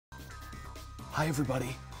Hi everybody,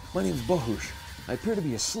 my name's Bohus. I appear to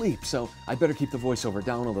be asleep, so I better keep the voiceover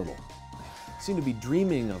down a little. I seem to be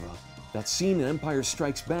dreaming of that scene in Empire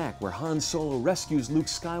Strikes Back where Han Solo rescues Luke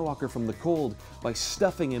Skywalker from the cold by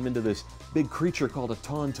stuffing him into this big creature called a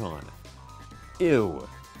Tauntaun. Ew.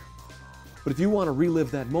 But if you want to relive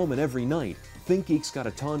that moment every night, ThinkGeek's got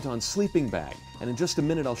a Tauntaun sleeping bag, and in just a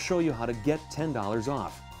minute I'll show you how to get $10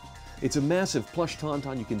 off. It's a massive plush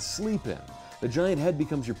Tauntaun you can sleep in. The giant head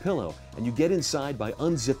becomes your pillow, and you get inside by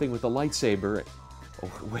unzipping with a lightsaber.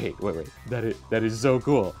 Oh, wait. That is so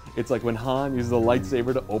cool. It's like when Han uses the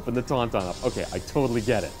lightsaber to open the Tauntaun up. Okay, I totally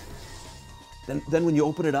get it. Then when you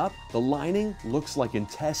open it up, the lining looks like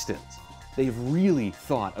intestines. They've really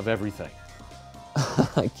thought of everything.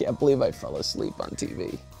 I can't believe I fell asleep on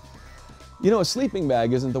TV. You know, a sleeping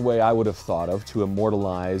bag isn't the way I would have thought of to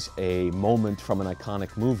immortalize a moment from an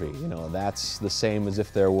iconic movie. You know, that's the same as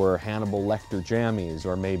if there were Hannibal Lecter jammies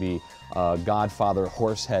or maybe a Godfather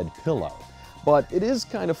horsehead pillow. But it is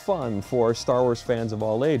kind of fun for Star Wars fans of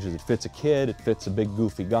all ages. It fits a kid, it fits a big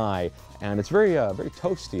goofy guy, and it's very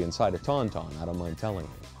toasty inside a Tauntaun, I don't mind telling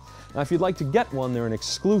you. Now, if you'd like to get one, they're an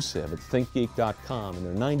exclusive at ThinkGeek.com, and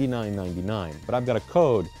they're $99.99. But I've got a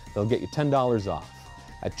code that'll get you $10 off.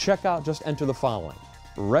 At checkout, just enter the following: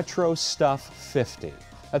 RetroStuff50.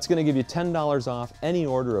 That's going to give you $10 off any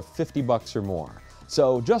order of $50 or more.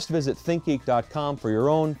 So just visit ThinkGeek.com for your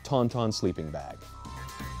own Tauntaun sleeping bag.